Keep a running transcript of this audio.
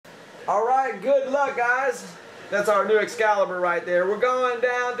Alright, good luck, guys. That's our new Excalibur right there. We're going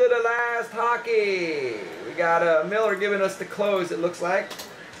down to the last hockey. We got Miller giving us the close, it looks like.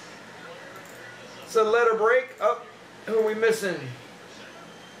 So letter break. Oh, who are we missing?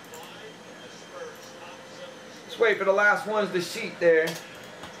 Let's wait for the last one's the sheet there.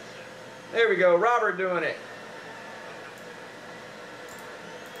 There we go, Robert doing it.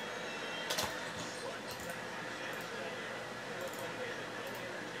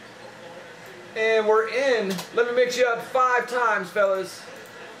 And we're in. Let me mix you up 5 times, fellas.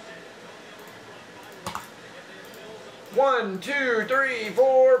 1, 2, 3,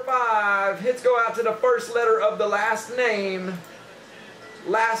 4, 5. Hits go out to the first letter of the last name.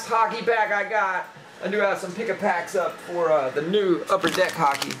 Last hockey pack I got. I do have some pick-a-packs up for the new Upper Deck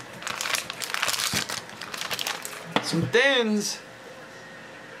hockey. Some thins.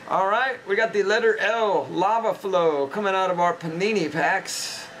 Alright, we got the letter L, Lava Flow, coming out of our Panini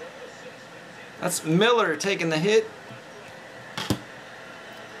packs. That's Miller taking the hit.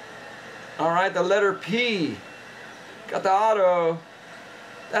 Alright, the letter P. Got the auto.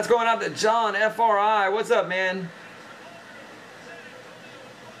 That's going out to John, FRI. What's up, man?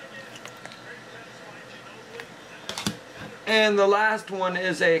 And the last one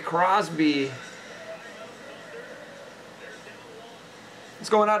is a Crosby.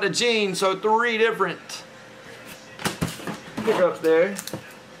 It's going out to Gene, so 3 different pickups there.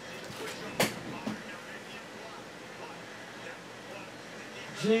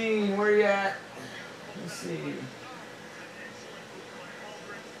 Gene, where you at? Let's see.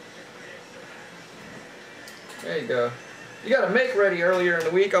 There you go. You got a make ready earlier in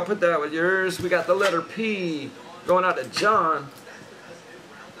the week. I'll put that with yours. We got the letter P going out to John.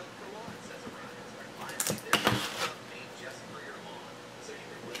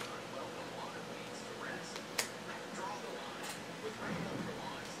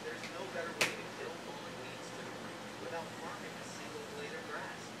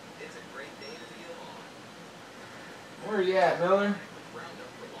 Where are you at, Miller?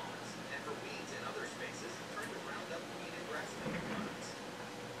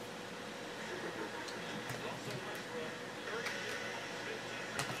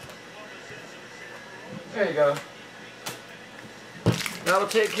 There you go. That'll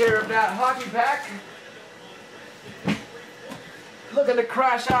take care of that hockey pack. Looking to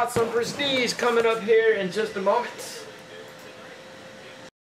crash out some prestige coming up here in just a moment.